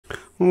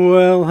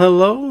Well,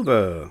 hello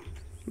there.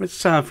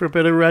 It's time for a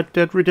bit of Red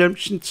Dead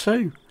Redemption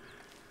 2.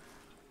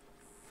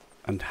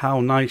 And how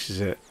nice is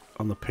it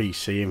on the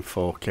PC in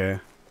 4K?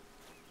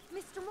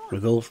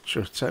 With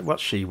ultra tech.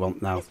 What's she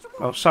want now?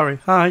 Oh, sorry.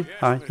 Hi. Yes,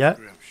 Hi. Miss Yeah.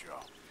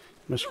 Grimshaw.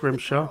 Miss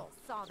Grimshaw.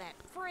 Saw that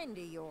friend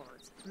of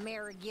yours,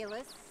 Mary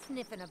Gillis,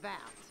 sniffing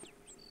about.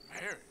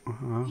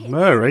 Mary?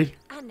 Mary.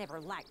 I never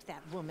liked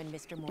that woman,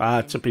 Mr. Morgan.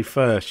 Ah, to be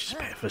fair, she's a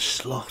bit of a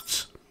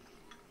slut.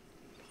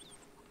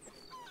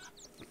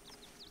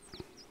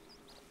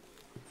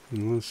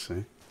 Let's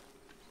see.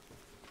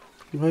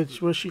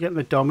 Where's she getting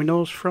the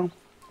dominoes from?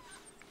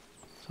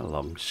 It's a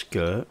long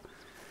skirt.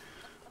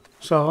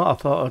 So I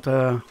thought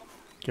I'd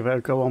give it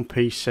a go on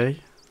PC.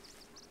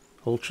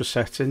 Ultra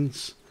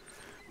settings.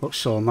 Looks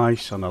so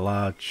nice on a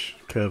large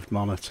curved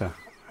monitor.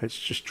 It's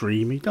just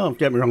dreamy. Don't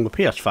get me wrong, the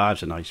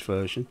PS5's a nice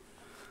version.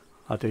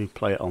 I do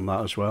play it on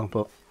that as well,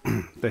 but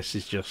this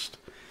is just...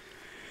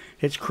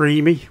 It's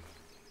creamy.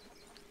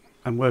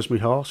 And where's my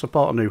horse? I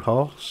bought a new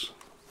horse.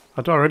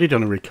 I'd already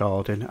done a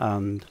recording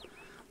and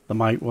the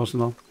mic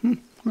wasn't on.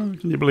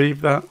 Can you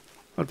believe that?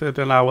 I did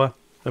an hour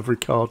of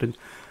recording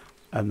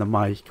and the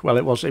mic, well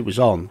it was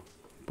on,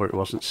 but it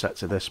wasn't set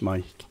to this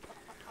mic.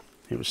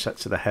 It was set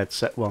to the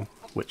headset one,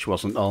 which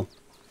wasn't on.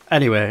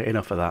 Anyway,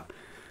 enough of that.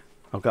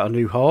 I've got a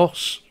new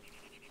horse.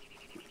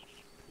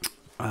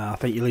 I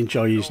think you'll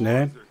enjoy his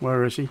name.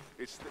 Where is he?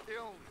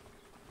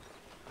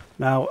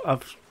 Now,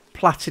 I've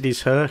plaited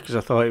his hair because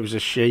I thought it was a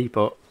she,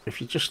 but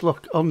if you just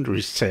look under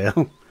his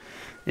tail...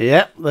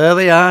 Yep, there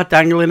they are,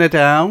 dangling her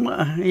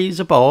down. He's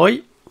a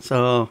boy,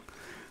 so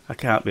I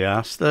can't be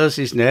asked. There's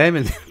his name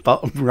in the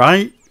bottom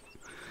right.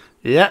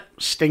 Yep,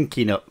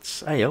 Stinky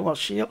Nuts. Hey,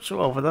 what's she up to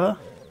over there?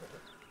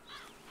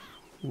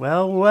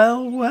 Well,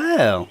 well,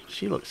 well.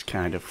 She looks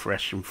kind of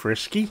fresh and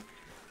frisky.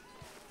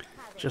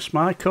 Just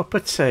my cup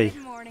of tea.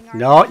 Good morning, Arthur.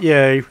 Not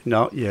you,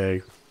 not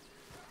you.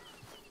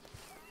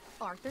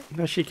 Arthur?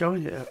 Where's she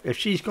going? If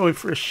she's going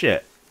for a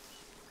shit.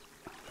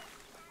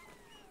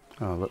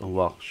 Oh, a little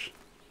wash.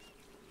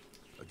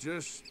 I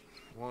just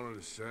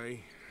wanted to say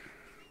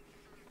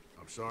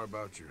I'm sorry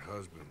about your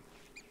husband,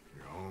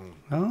 your home.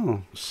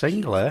 Oh,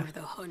 single, eh? For the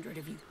 100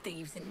 of you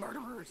thieves and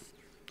murderers.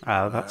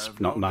 Ah, that's have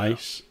not no doubt.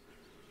 nice.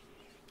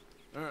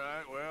 All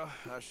right, well,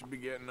 I should be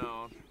getting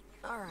on.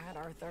 All right,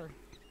 Arthur.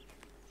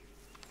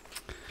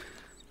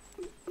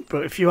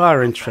 But if you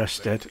are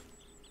interested,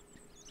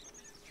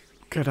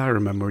 God, I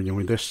remember you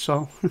with this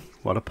song.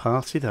 What a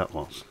party that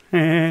was.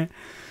 Right.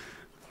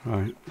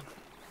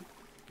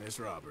 Miss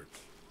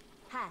Roberts.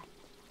 Hi.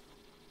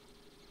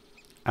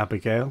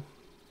 Abigail,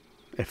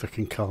 if I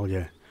can call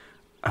you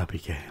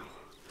Abigail.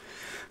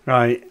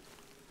 Right.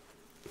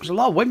 There's a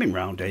lot of women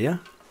round here.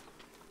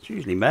 It's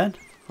usually men,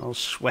 all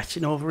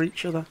sweating over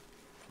each other.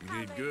 You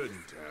did good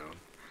in town,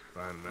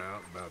 finding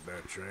out about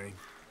that train.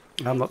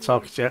 I'm not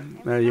talking to you.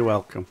 No, you're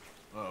welcome.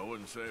 Oh, I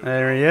wouldn't say it was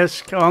There he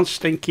is. Come on,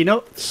 Stinky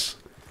Nuts.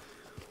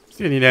 It's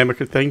the only name I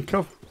could think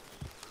of.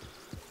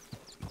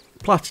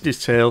 Plaited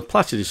his tail,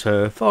 plaited his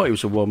hair, thought he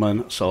was a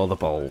woman, saw the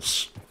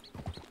balls.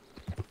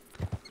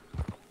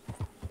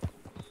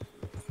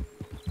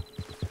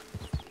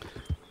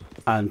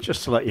 And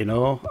just to let you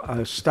know,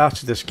 I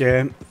started this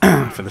game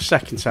for the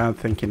second time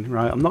thinking,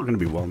 right, I'm not going to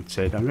be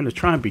wanted. I'm going to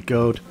try and be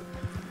good,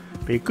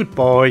 be a good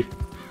boy,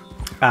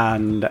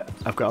 and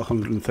I've got a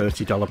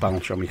 $130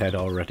 bouncer on my head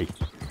already.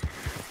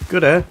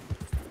 Good, eh?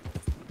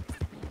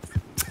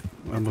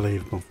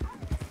 Unbelievable.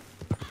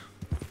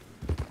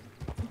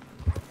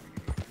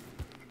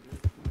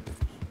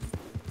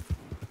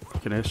 I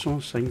can hear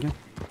someone singing.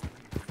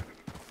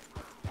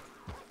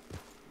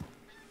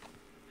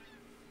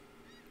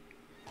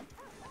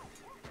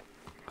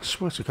 I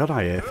swear to God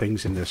I hear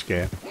things in this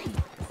game.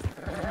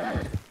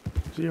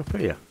 Is he up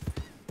here?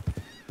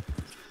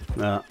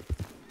 No.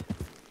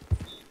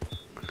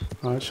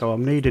 Right, so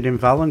I'm needed in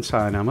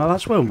Valentine, am I?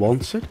 That's where I'm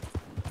wanted.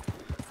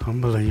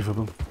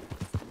 Unbelievable.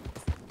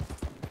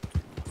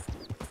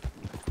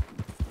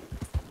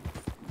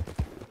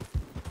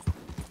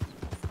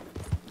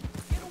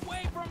 Get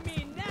away from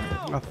me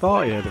now! I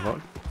thought he heard a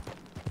voice.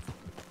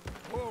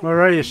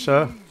 Where are you,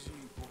 sir?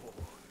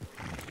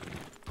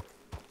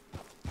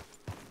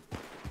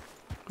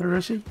 Where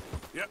is he?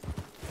 Yep.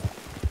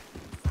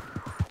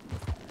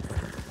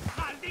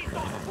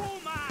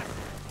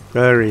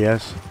 There he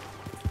is.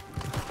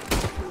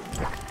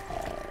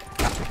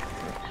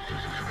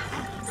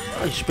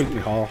 You spook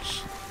my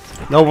horse.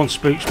 No one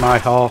spooks my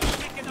horse.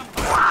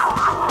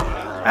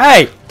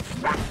 Hey!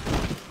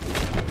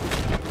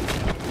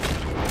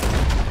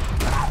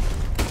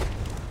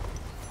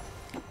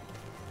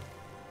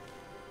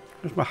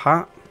 Where's my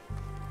hat?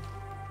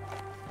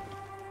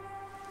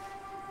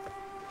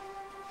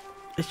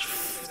 It's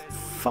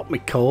fucked my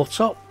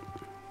coat up.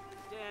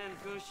 Damn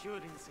good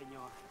shooting,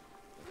 señor.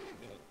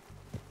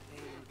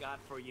 Thank God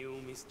for you,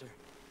 mister.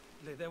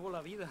 Le debo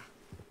la vida.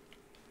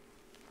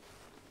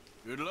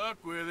 Good luck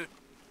with it.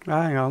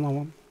 Hang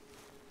on,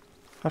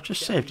 I've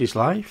just saved his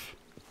life.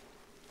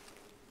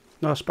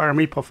 No, spare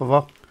me, por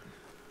favor.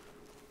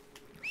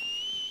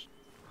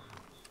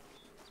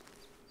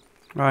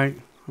 Right,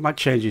 I might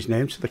change his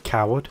name to the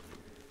Coward.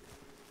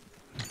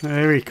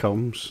 There he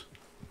comes.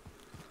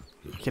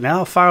 Fucking hell,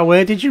 how far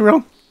away did you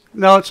run?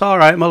 No, it's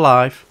alright, I'm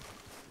alive.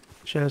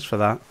 Cheers for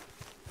that.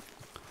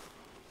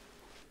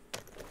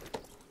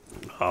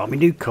 Oh, my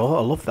new coat.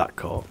 I love that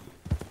coat.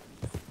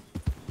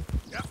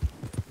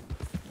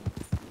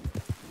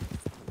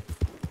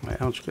 Right,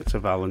 how'd you get to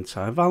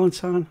Valentine?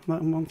 Valentine?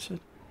 That wanted.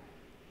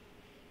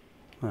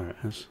 There it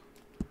is.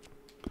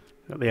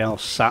 Got the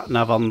old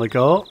sat-nav on the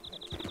go.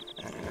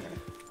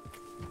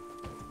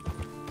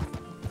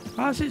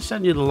 Why does it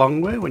send you the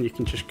long way when you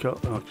can just cut?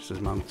 Oh, because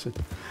there's mountain.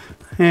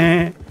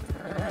 Hey,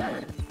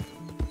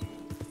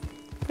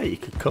 you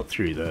could cut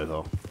through there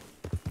though.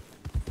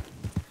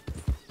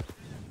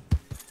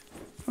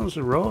 There's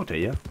a road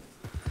here.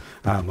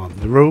 I'm on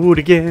the road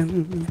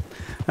again.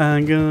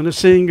 I'm gonna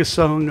sing a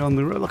song on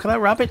the road. Look at that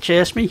rabbit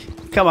chase me.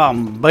 Come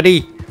on,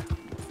 buddy.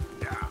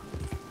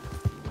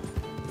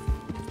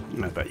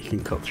 I bet you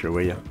can cut through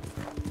here.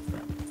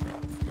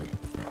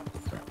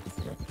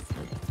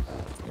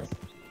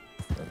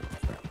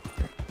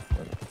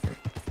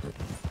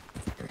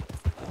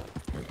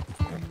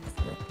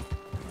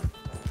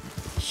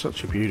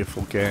 Such a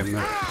beautiful game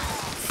though.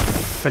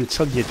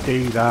 Until you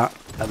do that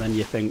and then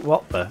you think,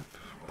 what the?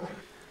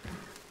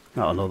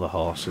 Not another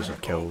horses are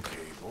killed.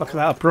 Look at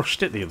that, I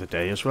brushed it the other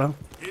day as well.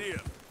 I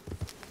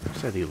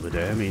said the other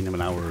day, I mean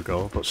an hour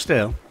ago, but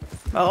still.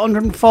 At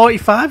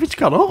 145 it's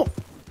gone up.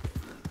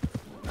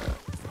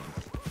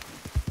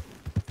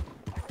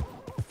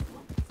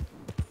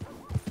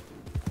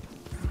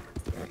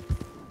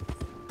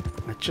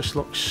 It just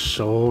looks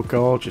so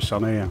gorgeous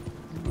on here.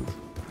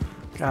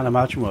 Can't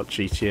imagine what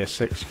GTA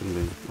 6 can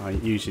be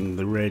like using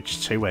the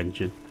Rage 2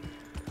 engine.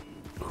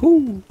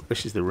 Whoo!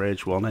 This is the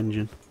Rage 1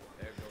 engine.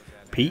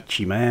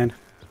 Peachy, man.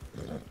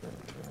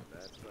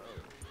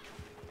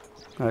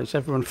 Right, is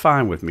everyone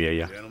fine with me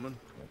here? Gentlemen.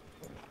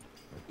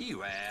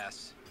 You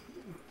ass.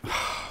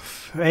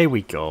 Here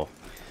we go.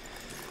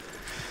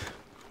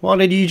 What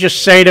did you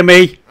just say to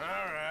me?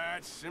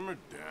 Alright, simmer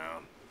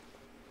down.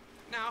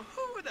 Now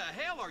who the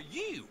hell are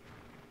you?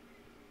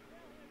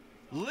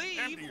 Leave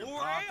Empty your or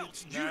pockets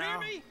else. Did you hear now,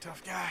 me?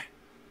 tough guy.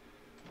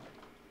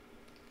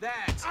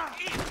 That's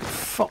it.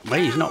 Fuck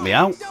me, he's knocked me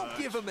out. Don't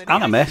give him an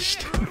And I inch.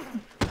 missed.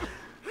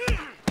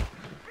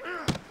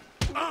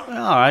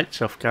 Alright,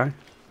 tough guy.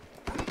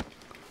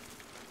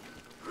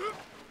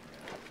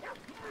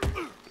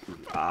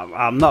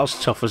 I'm not as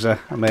tough as I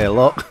may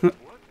look.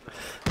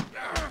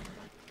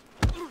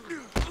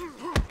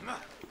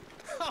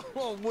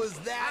 Oh, was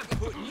that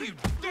putting you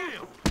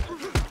down?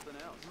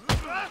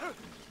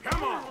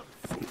 Come on.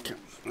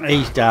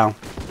 He's down.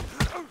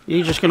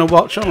 You're just going to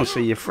watch on and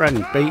see your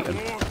friend beaten.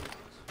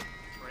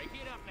 Break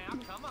it up now.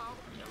 Come on.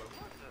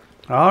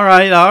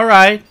 Alright,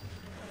 alright.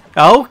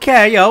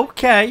 Okay,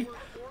 okay.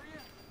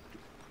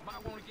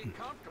 Might want to get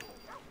comfortable.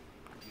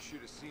 You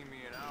should have seen me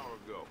an hour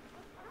ago.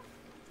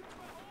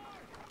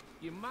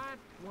 You might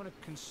want to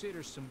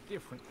consider some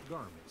different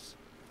garments.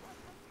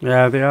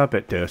 Yeah, they are a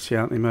bit dirty,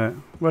 aren't they, mate?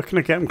 Where can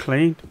I get them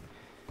cleaned?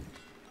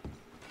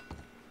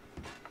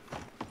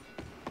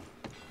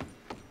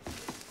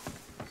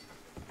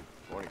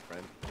 Morning,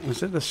 friend.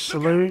 Is it the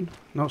saloon?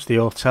 No, it's the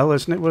hotel,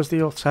 isn't it? Where's the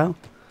hotel?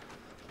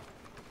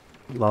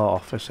 Law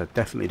office. I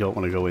definitely don't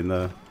want to go in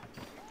there.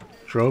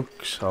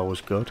 Drugs,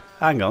 always good.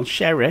 Hang on,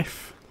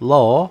 sheriff.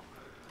 Law.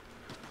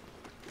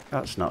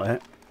 That's not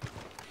it.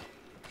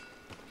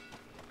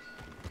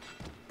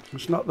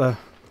 It's not the...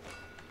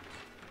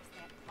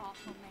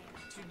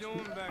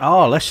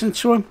 Oh, listen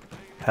to him.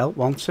 Help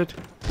wanted.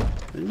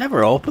 They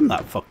never opened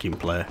that fucking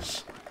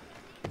place.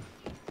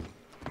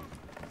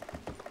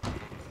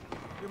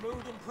 Your mood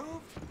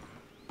improved?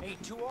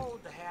 Ain't too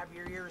old to have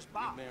your ears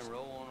boxed.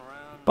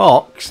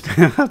 Boxed?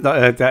 I've not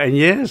heard that in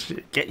years.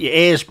 Get your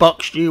ears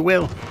boxed, you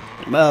will.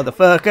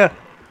 Motherfucker.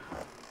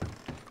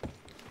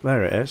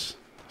 There it is.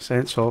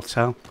 Saints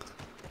Hotel.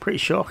 Pretty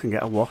sure I can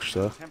get a wash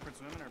though.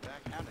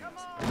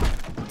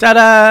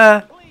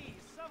 Ta-da!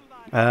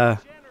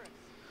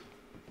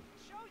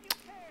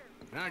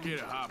 Can I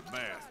get a hot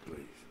bath,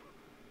 please?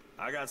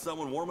 I got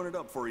someone warming it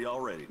up for you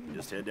already.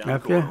 Just head down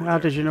Have the you? corridor How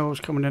there. did you know I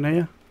was coming in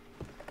here?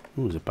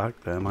 Oh, there's a bag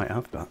there. I might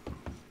have that.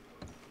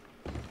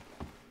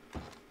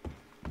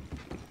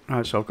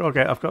 Right, so I've got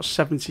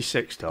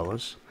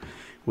 $76,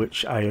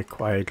 which I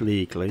acquired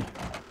legally.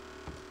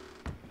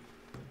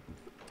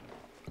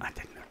 I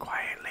didn't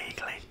acquire it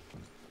legally.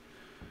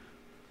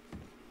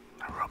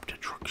 I robbed a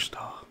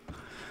drugstore.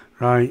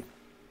 Right.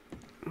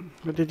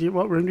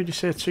 What room did you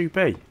say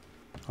 2B?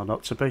 Or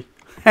not to be?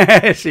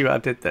 See what I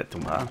did there,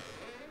 tomorrow.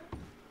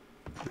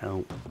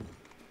 No.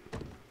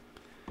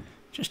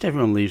 Just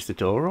everyone leaves the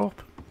door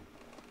open.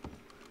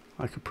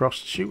 Like a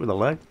prostitute with her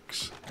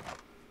legs.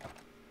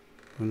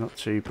 We're not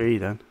 2B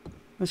then.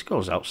 This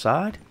goes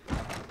outside.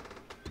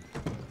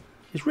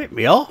 He's ripped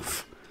me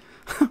off.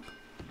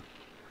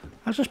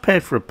 I just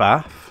paid for a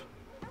bath.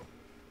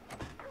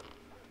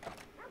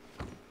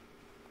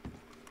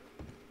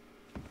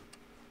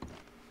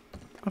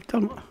 I've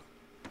done... Are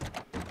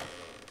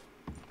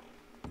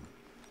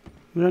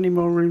there any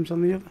more rooms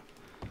on the other?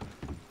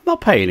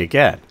 not paying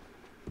again.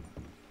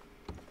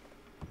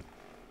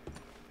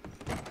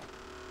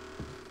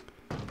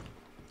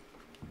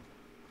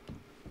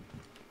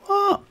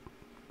 What?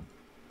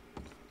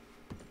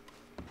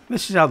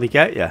 This is how they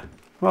get you.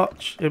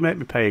 Watch, it made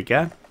me pay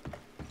again.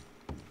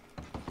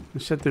 He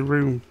said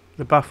the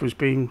bath was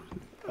being...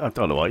 I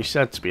don't know what he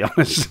said, to be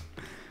honest.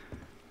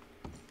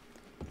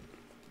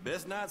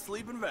 Best night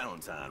sleeping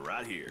Valentine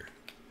right here.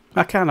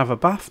 I can't have a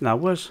bath now,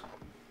 was?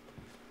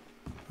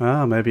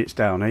 Ah, maybe it's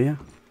down here.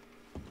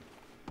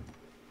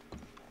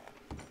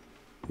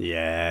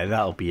 Yeah,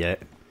 that'll be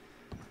it.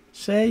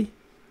 See?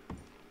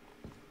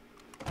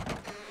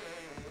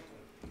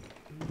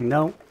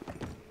 No.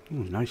 Oh,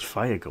 nice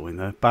fire going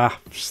there.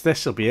 Baths.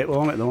 This'll be it,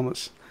 won't it? The one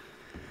that's...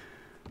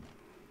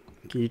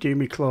 Can you do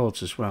me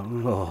clothes as well?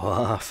 Oh,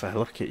 Arthur,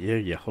 look at you,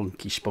 you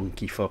hunky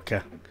spunky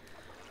fucker.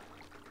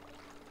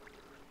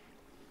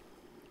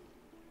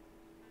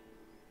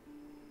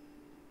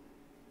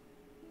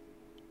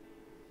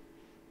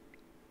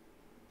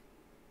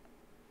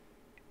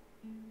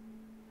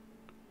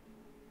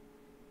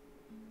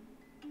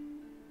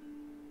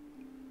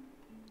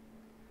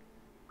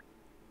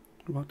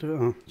 What do?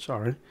 Oh,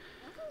 sorry.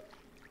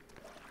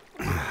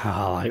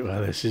 I like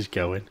where this is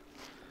going.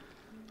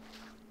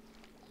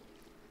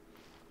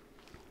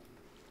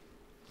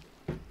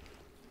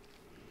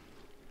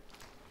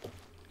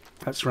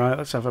 That's right,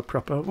 let's have a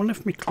proper... I wonder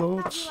if my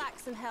clothes... Like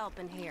some help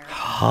in here.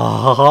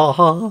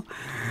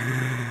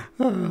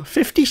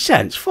 50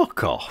 cents?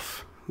 Fuck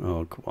off.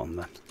 Oh, go on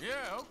then.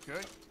 Yeah,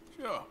 okay,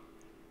 sure.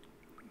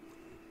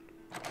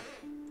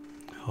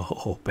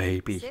 Oh,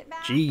 baby.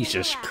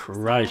 Jesus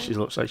Christ, she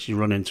looks like she's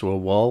run into a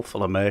wall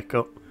full of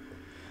makeup.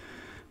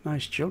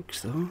 Nice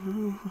jugs, though.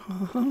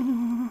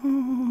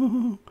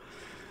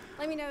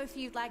 Let me know if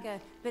you'd like a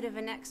bit of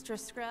an extra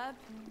scrub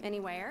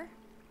anywhere.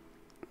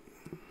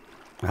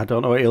 I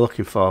don't know what you're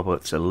looking for, but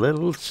it's a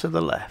little to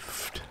the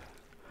left.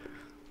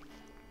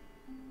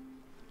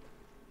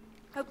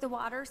 Hope the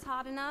water's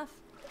hot enough.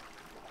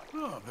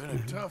 Oh, been a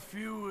tough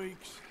few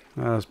weeks.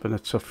 It's been a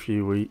tough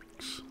few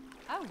weeks.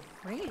 Oh,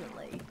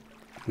 really?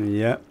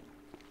 Yep.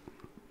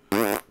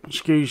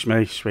 Excuse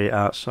me,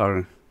 sweetheart,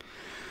 sorry.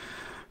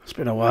 It's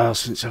been a while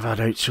since I've had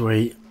out to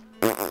eat.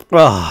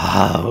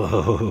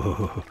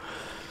 Oh.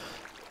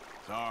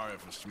 Sorry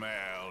for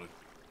smell.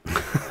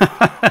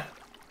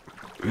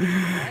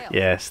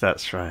 Yes,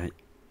 that's right.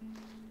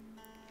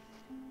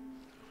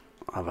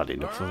 I've had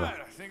enough of it. Alright,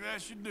 I think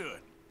that should do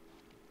it.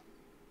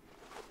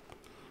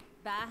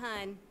 Bye,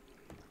 hun.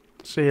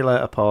 See you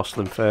later,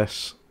 porcelain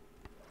face.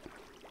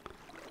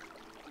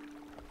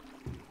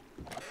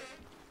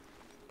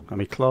 And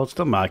my clothes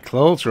done. My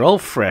clothes are all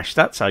fresh.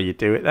 That's how you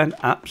do it then.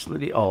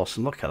 Absolutely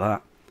awesome. Look at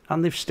that.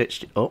 And they've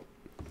stitched it up.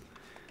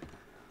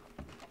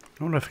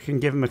 I wonder if I can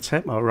give him a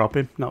tip or rob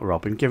him. Not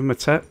rob him, give him a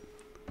tip.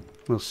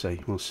 We'll see,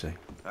 we'll see.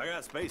 I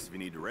got space if you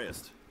need to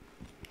rest.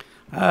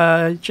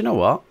 Do you know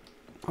what?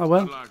 I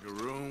will. Like a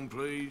room,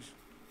 please.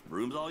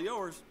 Room's all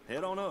yours.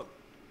 Head on up.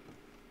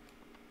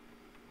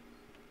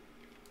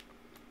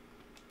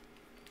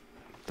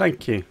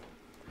 Thank you.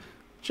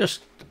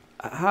 Just,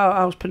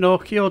 how's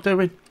Pinocchio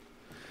doing?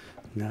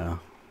 No,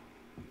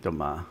 don't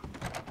matter.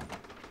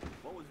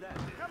 What was that?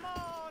 Come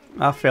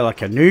on. I feel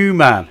like a new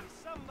man.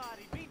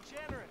 Somebody be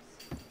generous.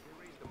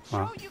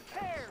 Well, Show you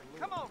care.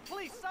 Come on,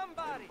 please,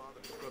 somebody.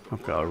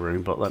 I've got a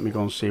room, but let me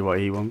go and see what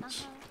he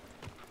wants.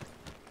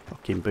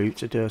 Fucking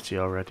boots are dirty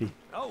already.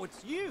 Oh,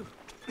 it's you.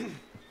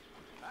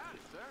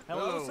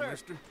 Hello, sir.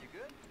 mister. You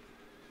good?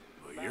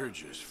 Well, you're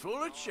just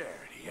full of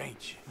charity,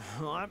 ain't you?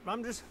 Well,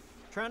 I'm just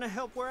trying to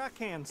help where I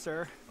can,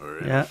 sir. Or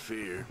in Yeah.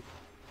 fear.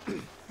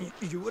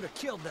 You would have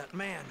killed that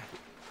man.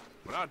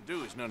 What I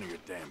do is none of your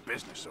damn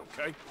business,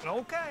 okay?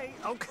 Okay,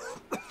 okay.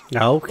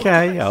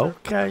 Okay,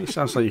 okay.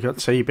 Sounds like you got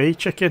TB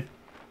chicken.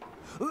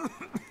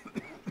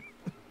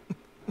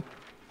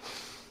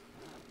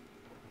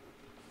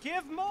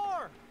 Give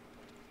more.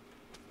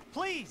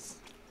 Please.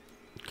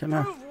 Can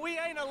I? Prove we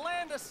ain't a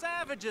land of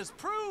savages.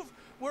 Prove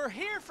we're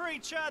here for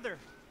each other.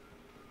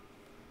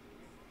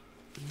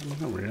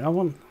 Not really.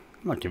 I'm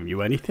not giving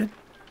you anything.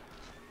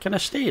 Can I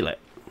steal it?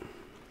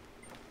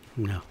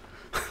 No.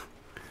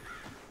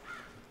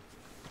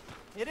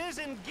 It is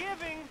in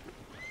giving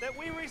that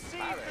we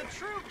receive the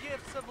true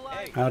gifts of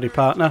life. Howdy,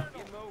 partner.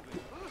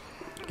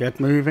 Get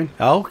moving.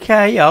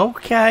 Okay,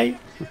 okay.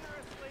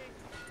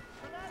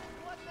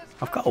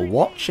 I've got a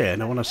watch here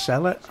and I want to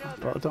sell it,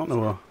 but I don't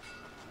know.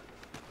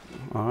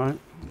 Alright.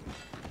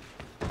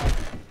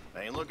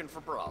 I ain't looking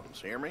for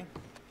problems, hear me?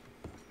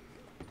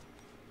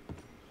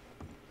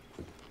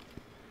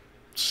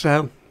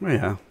 So,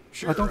 yeah.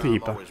 Sure, I don't think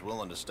you I'm always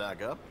willing to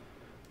stack up.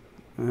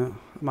 I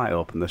might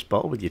open this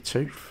bottle with your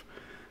tooth.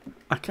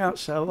 I can't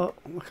sell that.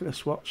 Look at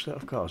this watch that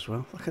I've got as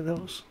well. Look at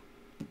those.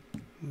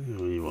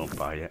 You won't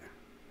buy it.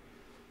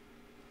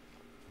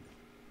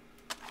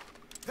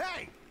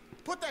 Hey!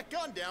 Put that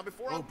gun down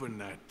before I... Open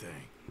that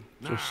thing.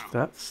 Just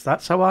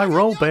that's how I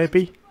roll,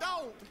 baby.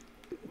 Don't!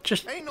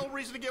 Just Ain't no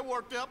reason to get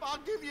worked up. I'll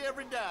give you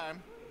every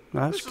dime.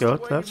 that's This is the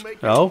good. way That's you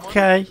make your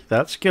okay.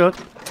 That's good.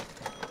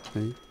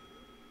 See?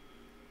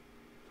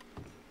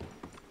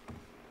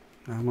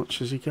 How much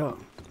has he got?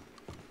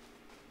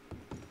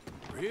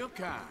 Real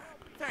kind.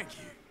 Thank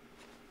you.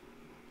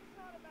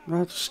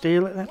 I'll just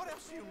steal it then. What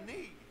else do you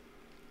need?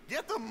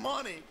 Get the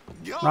money.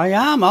 Go. I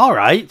am,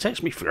 alright. It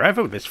takes me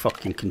forever with this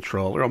fucking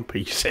controller on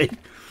PC.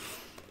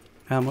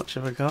 How much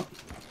have I got?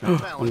 Oh,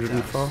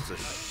 104. It's a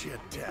shit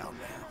town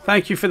now.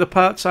 Thank you for the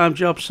part-time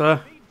job,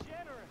 sir.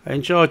 I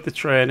enjoyed the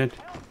training.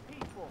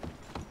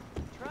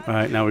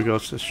 Right, now we go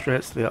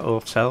straight to the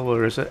hotel.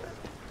 Where is it?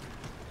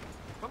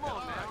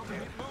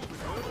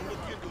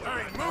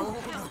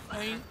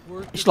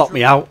 He's locked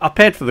me out. I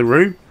paid for the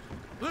room.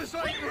 This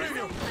ain't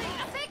real.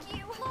 Thank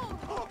you.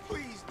 Oh,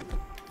 please.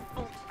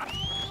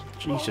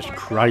 Jesus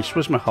Christ,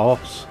 where's my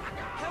horse?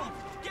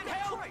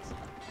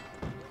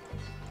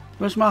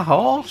 Where's my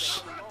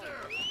horse?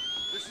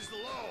 This is the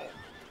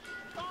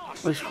law.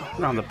 It's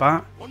round the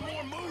back. One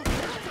more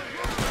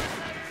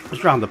move.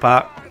 It's round the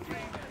back.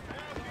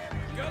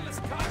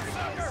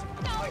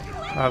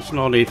 That's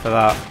no need for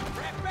that.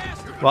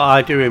 What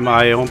I do in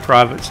my own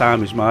private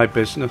time is my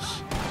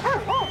business.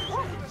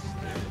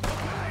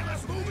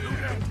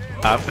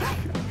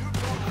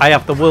 I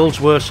have the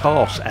world's worst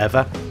horse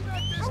ever.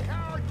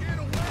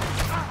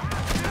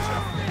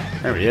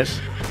 There he is.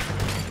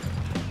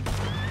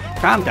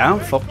 Calm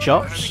down, fuck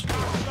chops.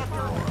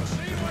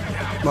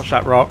 Watch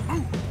that rock.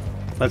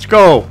 Let's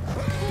go.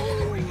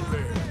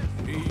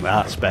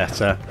 That's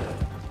better.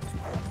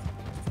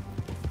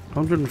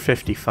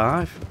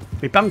 155.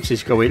 My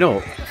bounty's going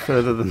up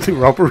further than the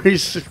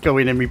robberies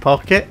going in my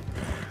pocket.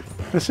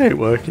 This ain't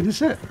working,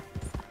 is it?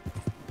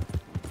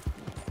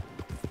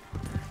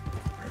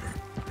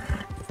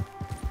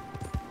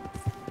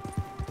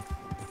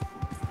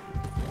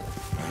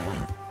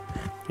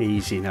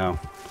 Easy now.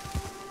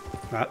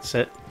 That's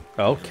it.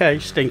 Okay,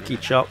 Stinky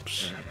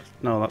Chops.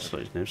 No, that's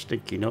not his name.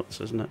 Stinky Nuts,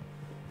 isn't it?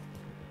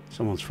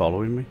 Someone's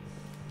following me.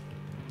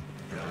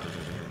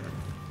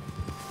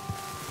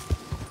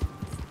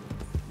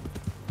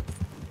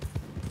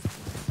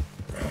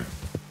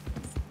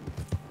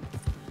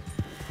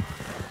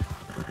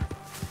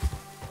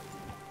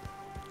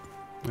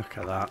 Look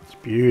at that. It's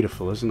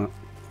beautiful, isn't it?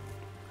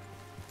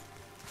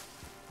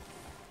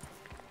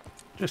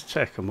 Just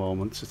take a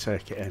moment to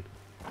take it in.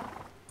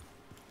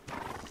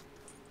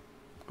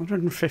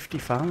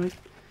 155.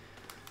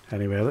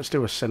 Anyway, let's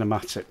do a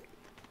cinematic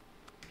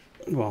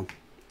one.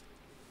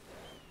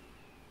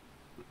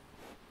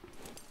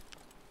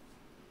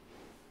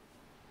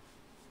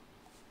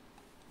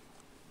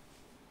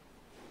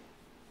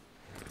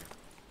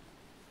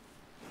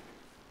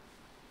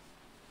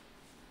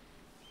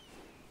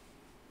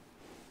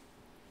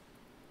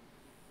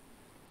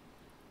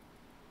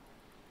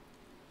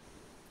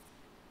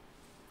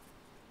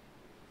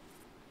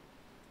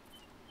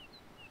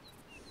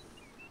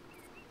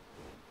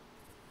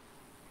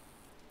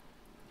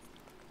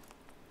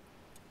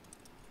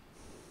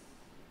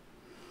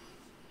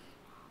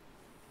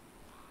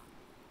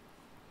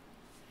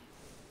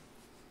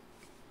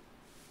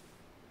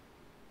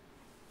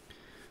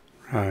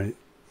 Right.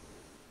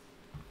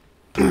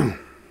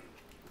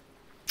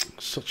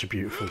 Such a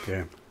beautiful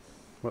game.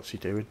 What's he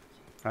doing?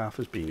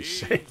 Arthur's being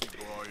sick.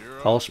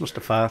 Horse must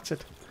have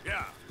farted.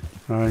 Yeah.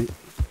 Right.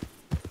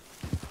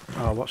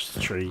 Oh, watch the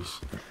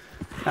trees.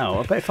 Now,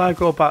 I bet if I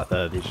go back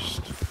there, they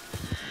just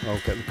all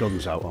get the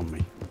guns out on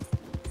me.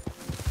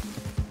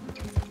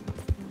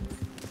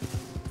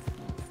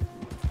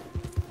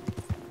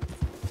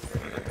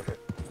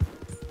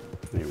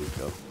 Here we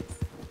go.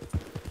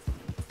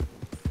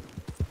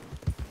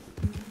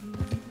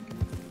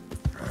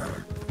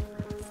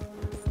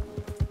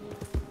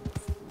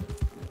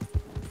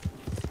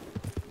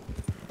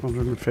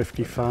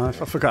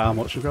 $155. I forgot how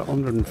much we've got.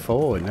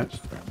 104 in it.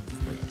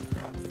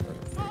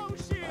 Oh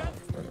shit!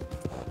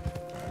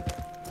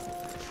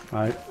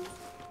 Right.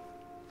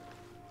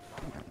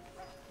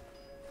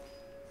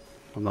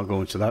 I'm not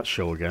going to that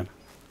show again.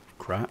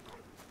 Crap.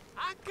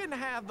 I can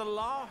have the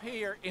law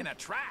here in a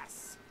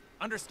trice.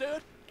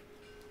 Understood?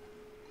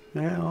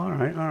 Yeah,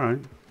 alright, alright.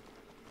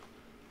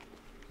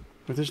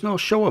 If there's no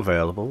show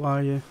available,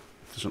 why you?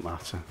 Doesn't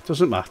matter.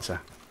 Doesn't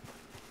matter.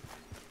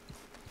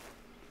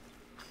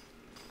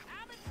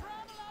 I'm in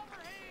trouble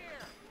over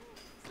here.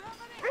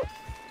 Somebody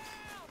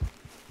help!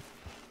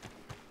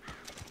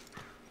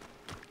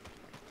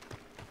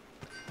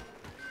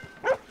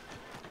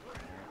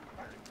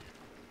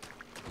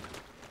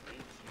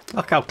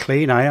 Look how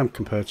clean I am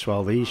compared to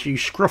all these. You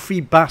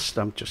scruffy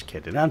bastard. I'm just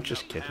kidding. I'm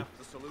just kidding.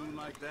 The saloon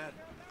like that,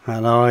 I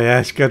know, yeah,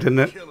 it's good, isn't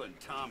it? killing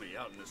Tommy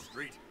out in the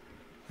street.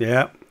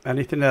 Yeah.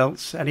 Anything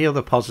else? Any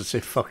other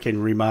positive fucking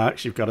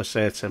remarks you've got to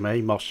say to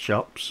me, Moss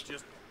Chops?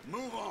 Just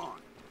move on.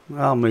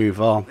 I'll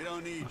move on. We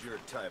don't need your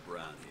type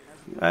around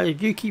here.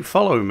 You keep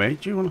following me.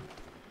 Do you want to?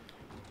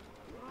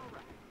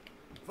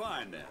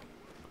 Fine now.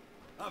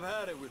 I've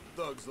had it with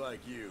thugs like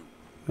you.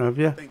 Have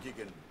you? Think you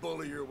can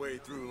bully your way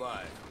through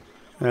life.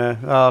 Yeah.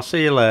 I'll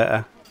see you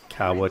later,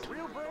 coward.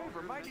 Real brave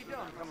or mighty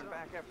dumb coming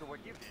back after what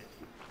you did.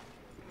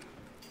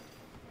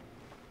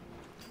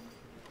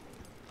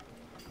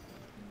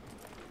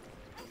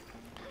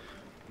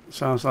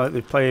 Sounds like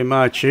they're playing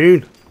my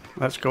tune.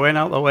 Let's go in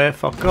out the way,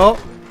 fuck up.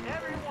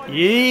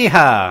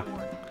 Yeehaw!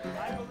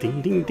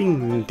 Ding ding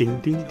ding ding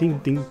ding ding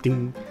ding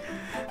ding.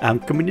 I'm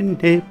coming in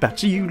here,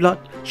 batter you lot.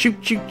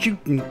 Shoot, shoot,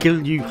 shoot, and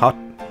kill you hot.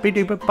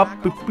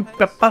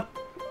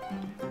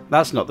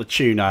 That's not the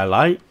tune I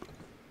like.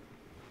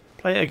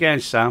 Play it again,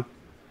 Sam.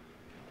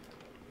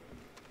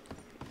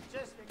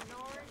 Just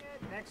ignoring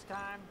it next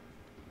time.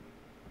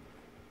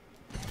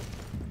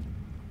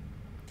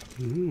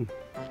 Ding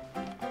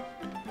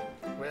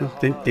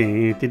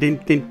ding ding ding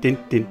ding ding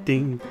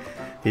ding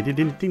ding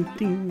ding ding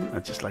ding. I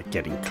just like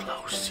getting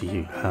close to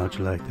you. How'd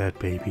you like that,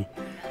 baby?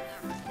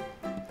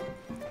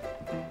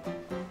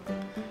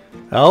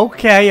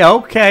 Okay,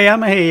 okay,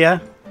 I'm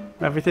here.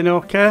 Everything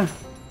okay?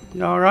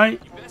 You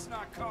alright? You best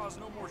not cause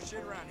no more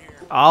shit around here.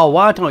 Oh,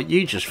 why don't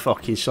you just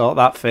fucking sort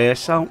that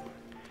face out?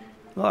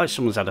 Look like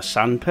someone's had a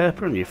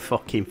sandpaper on your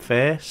fucking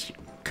face, you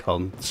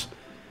cunt.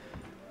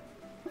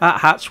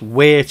 That hat's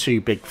way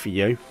too big for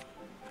you.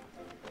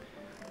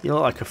 You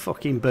look like a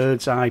fucking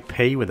bird's eye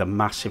pea with a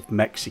massive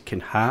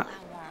Mexican hat.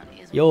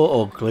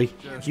 You're ugly.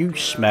 You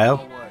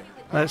smell.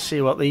 Let's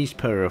see what these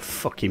pair of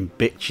fucking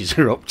bitches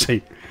are up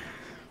to.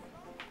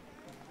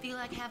 Feel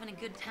like having a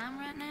good time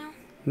right now?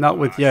 Not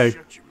with you.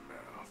 Shut your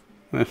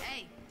mouth.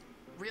 Hey,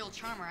 real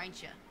charmer,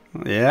 ain't ya?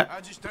 Yeah.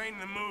 I just ain't in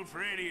the mood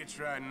for idiots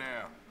right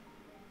now.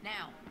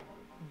 Now,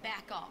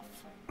 back off.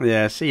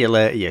 Yeah, see you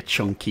later, you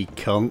chunky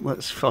cunt.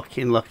 Let's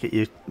fucking look at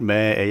your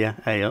mate here.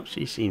 Hey up,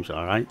 she seems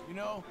alright. You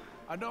know,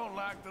 I don't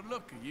like the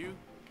look of you.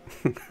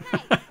 That's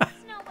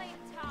no way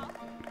to talk.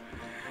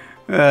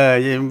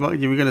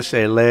 You were going to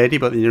say lady,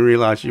 but then you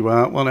realised you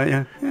weren't,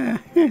 weren't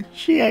you?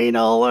 She ain't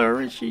all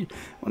there, is she?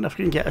 Wonder if I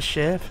can get a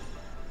shave.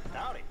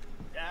 Howdy.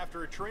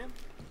 After a trim?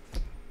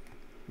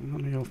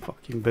 None of your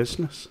fucking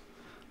business.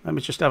 Let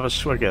me just have a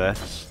swig of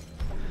this.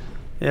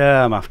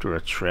 Yeah, I'm after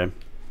a trim.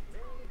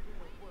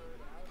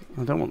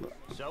 I don't want...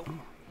 So,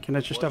 Can I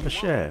just have a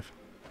shave?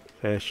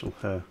 Facial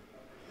hair.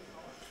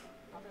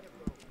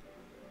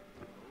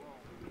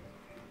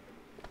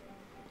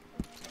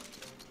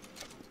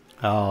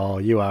 Oh,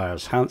 you are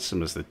as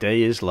handsome as the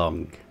day is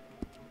long.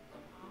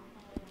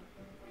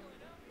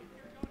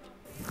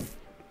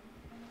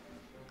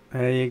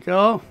 There you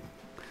go.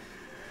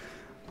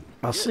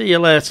 I'll see you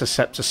later,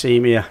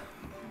 Septicemia.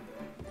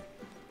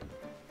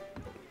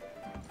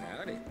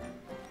 Howdy.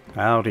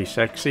 Howdy,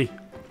 sexy.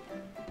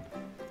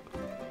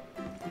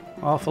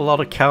 Awful lot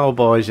of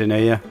cowboys in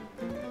here.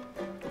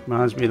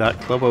 Reminds me of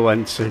that club I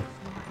went to.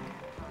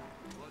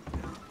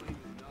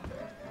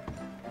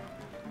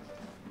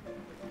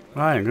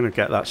 Right, I'm going to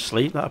get that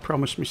sleep that I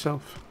promised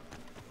myself.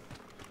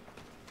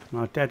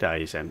 My dead eye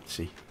is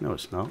empty. No,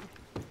 it's not.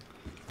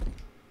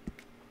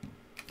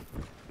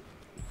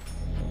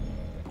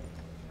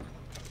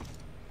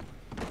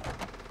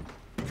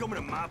 Coming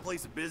to my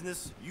place of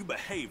business, you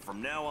behave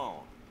from now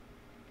on.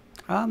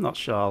 I'm not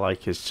sure I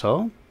like his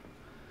tone.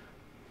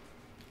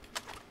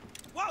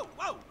 Whoa,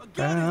 whoa, a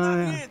gun is not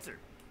the answer.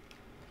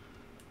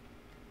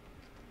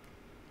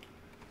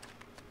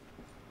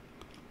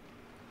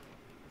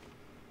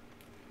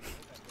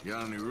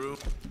 Got any room?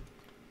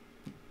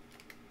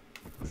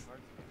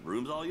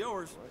 Room's all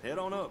yours. Head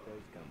on up.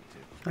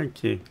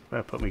 Thank you.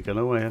 Better put my gun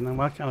away. And then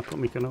why can't I put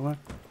my gun away?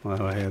 Well,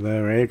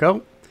 there you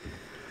go.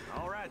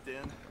 All right,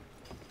 then.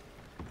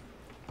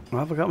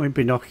 Have I got my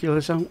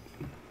binoculars out?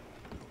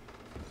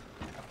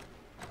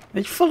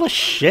 It's full of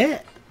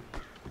shit.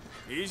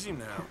 Easy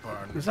now,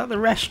 partner. Is that the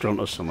restaurant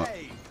or something?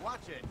 Hey,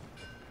 watch it.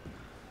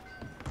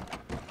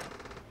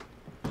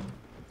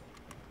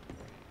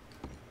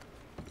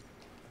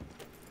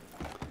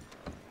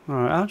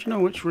 Alright, how do you know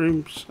which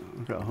room's...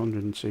 I've got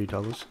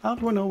 $102. How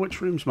do I know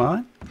which room's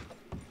mine?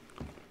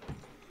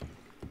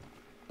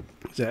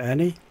 Is it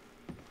any?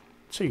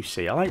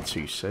 2C. I like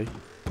 2C.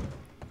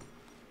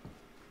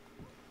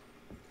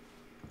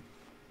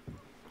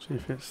 See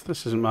if it's...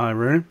 This isn't my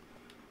room.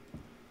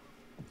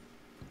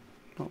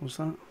 What was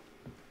that?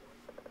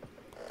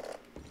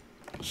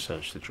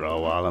 Search the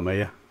drawer while I'm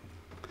here.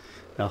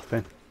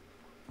 Nothing.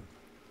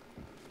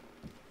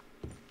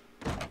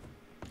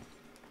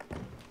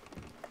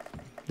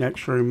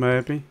 Next room,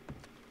 maybe.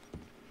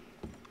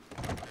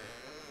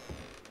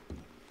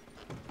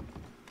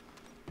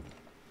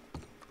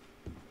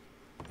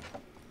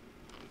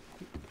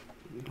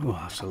 Oh,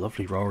 that's a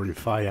lovely roaring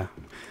fire.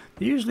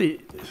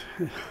 Usually...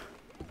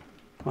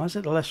 Why is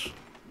it less...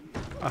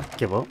 I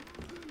give up.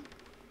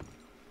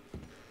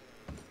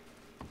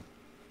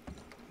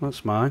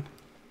 That's mine.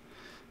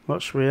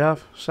 What should we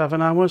have?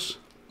 7 hours?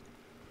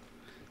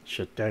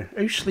 Should do.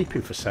 Who's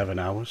sleeping for 7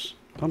 hours?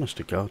 Honest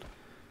to God.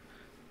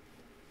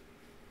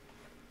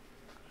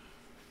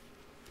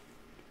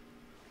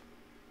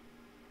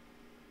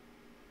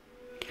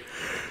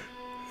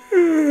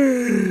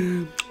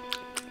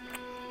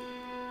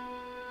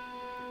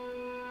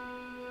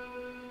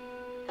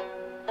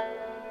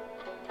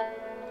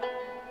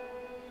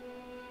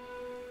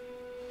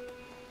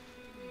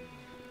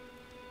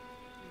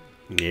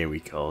 Here we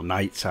go,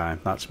 night time,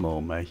 that's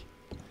more me.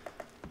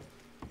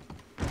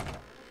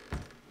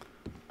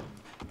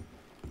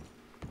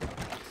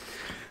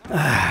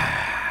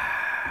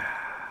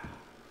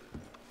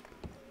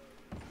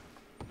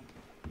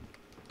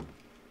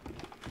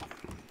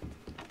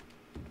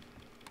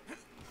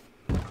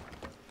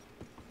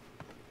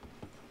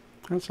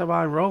 That's how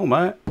I roll,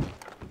 mate.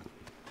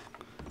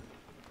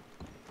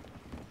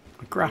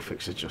 The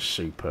graphics are just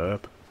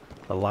superb.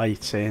 The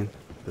lighting,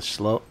 the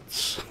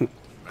sluts.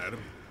 Madam?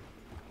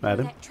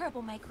 Madam? That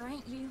troublemaker,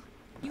 ain't you?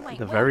 You ain't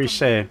The very welcome.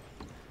 same.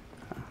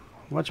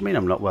 What do you mean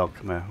I'm not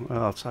welcome here?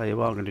 Well, I'll tell you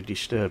what, I'm going to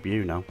disturb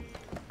you now.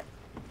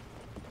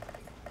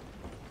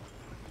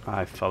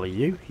 I follow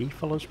you, he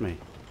follows me.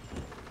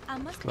 I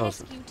must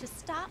Close ask you to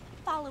stop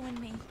following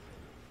me.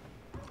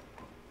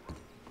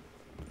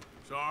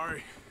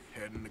 Sorry,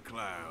 head in the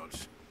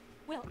clouds.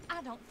 Well,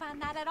 I don't find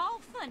that at all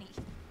funny.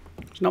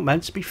 It's not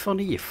meant to be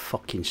funny, you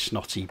fucking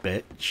snotty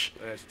bitch.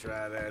 Let's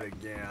try that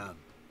again.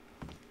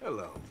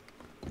 Hello.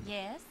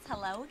 Yes,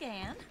 hello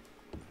again.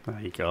 There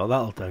you go,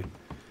 that'll do.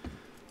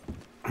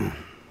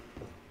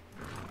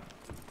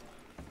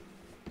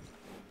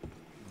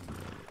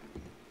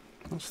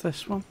 What's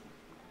this one?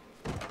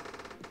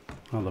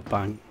 Oh, the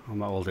bank. I'm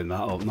not holding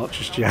that up, not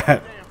just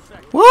yet.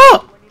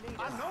 What?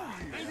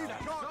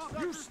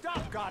 You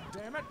stop,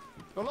 goddammit!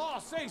 The law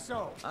say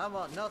so. I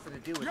want nothing to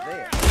do with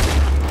that.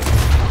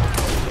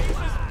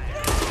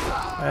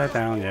 Bear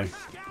down, you.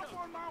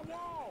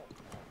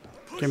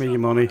 Give me your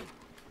money.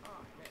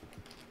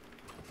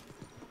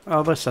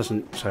 Oh, this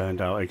hasn't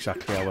turned out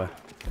exactly how we're...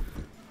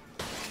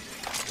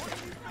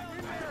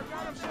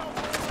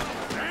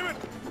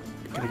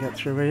 Can I get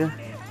through here?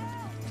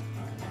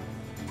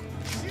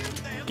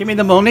 Give me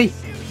the money!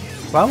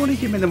 Why won't he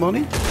give me the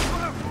money?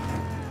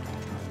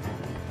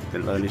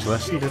 Didn't learn his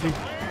lesson, did he?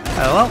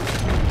 Hello?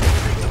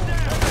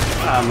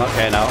 I'm not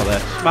getting out of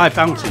this. My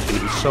bounty's going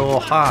to be so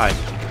high.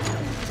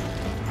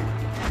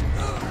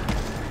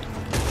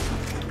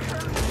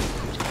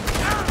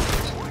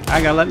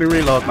 Hang on, let me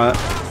reload, mate.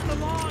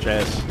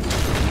 Cheers.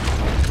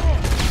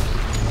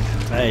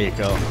 There you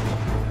go.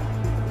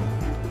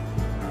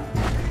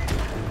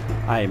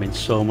 I am in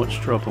so much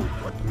trouble.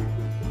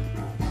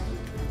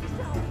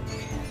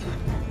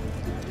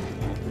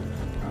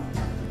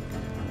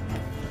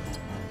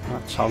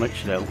 That tonic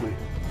should help me.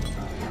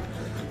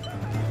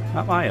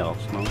 That my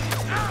horse, no.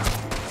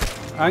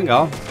 Hang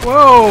on.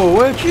 Whoa,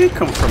 where'd you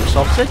come from,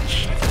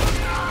 sausage?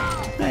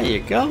 There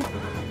you go.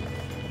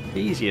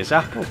 Easy as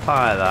apple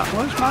pie, that.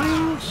 Where's my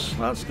horse?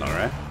 That's not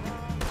right.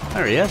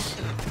 There he is.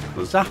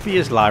 Well, Zappy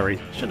is Larry.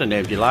 Should have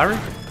named you Larry.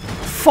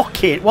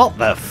 Fuck it, what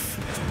the f...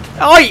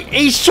 Oi,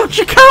 he's such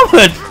a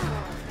coward!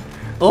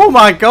 Oh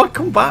my god,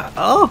 come back.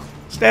 Oh,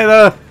 stay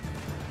there.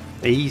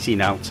 Easy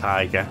now,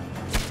 tiger.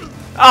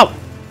 Oh!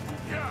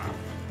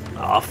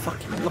 Oh,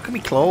 fucking, look at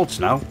me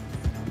clothes now.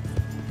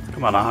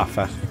 Come on,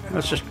 Arthur.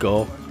 Let's just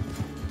go.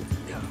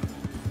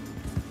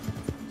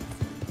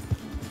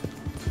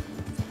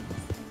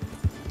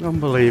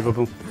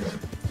 Unbelievable.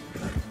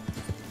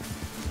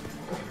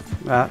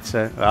 That's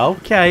it.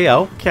 Okay,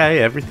 okay,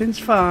 everything's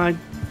fine.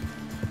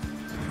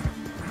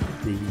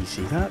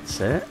 Easy, that's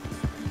it.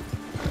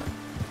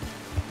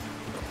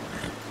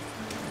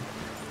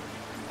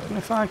 And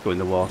if I go in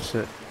the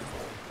water, it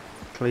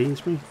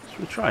cleans me. Should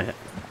we try it?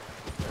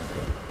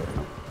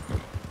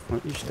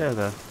 Right, you stay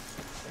there.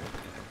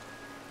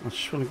 I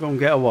just want to go and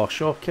get a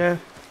wash, okay?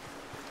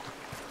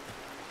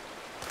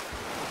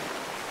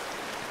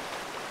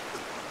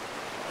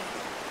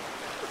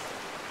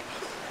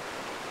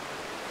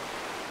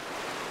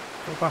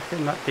 Go back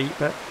in that deep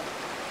bit.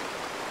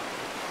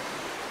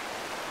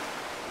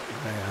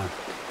 There.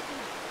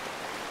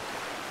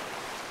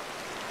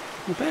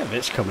 A bit of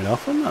it's coming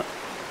off, isn't it?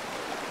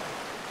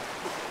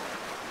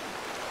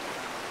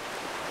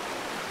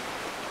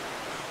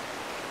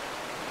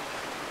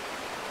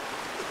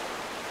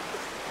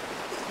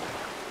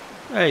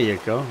 There you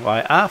go.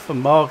 Right, Arthur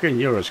Morgan,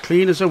 you're as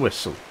clean as a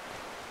whistle.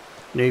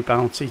 New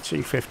bounty,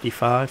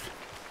 255.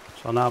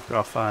 So now I've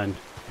got to find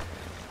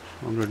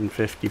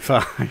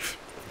 155.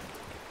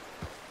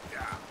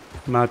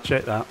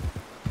 Magic that.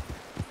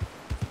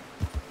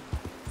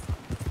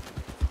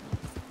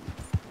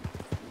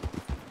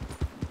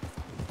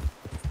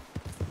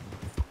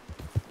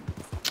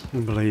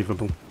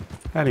 Unbelievable.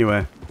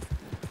 Anyway,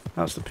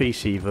 that's the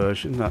PC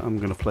version that I'm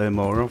going to play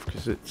more of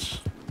because it's,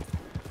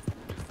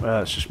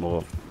 well, it's just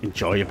more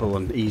enjoyable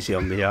and easy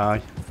on the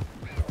eye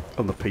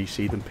on the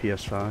PC than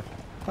PS5.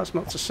 That's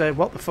not to say,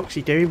 what the fuck's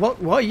he doing? What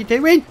are you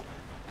doing?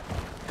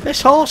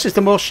 This horse is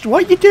the most...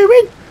 What are you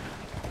doing?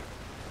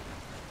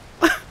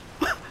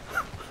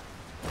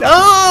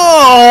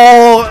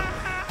 Oh!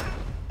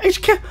 He's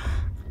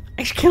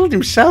killed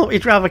himself.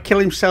 He'd rather kill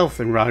himself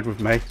than ride with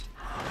me.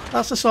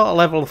 That's the sort of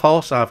level of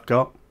horse I've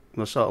got.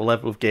 And the sort of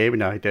level of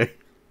gaming I do.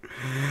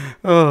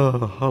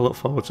 Oh, I look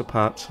forward to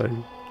part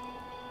 2.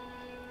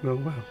 Oh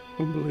well,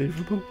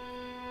 unbelievable.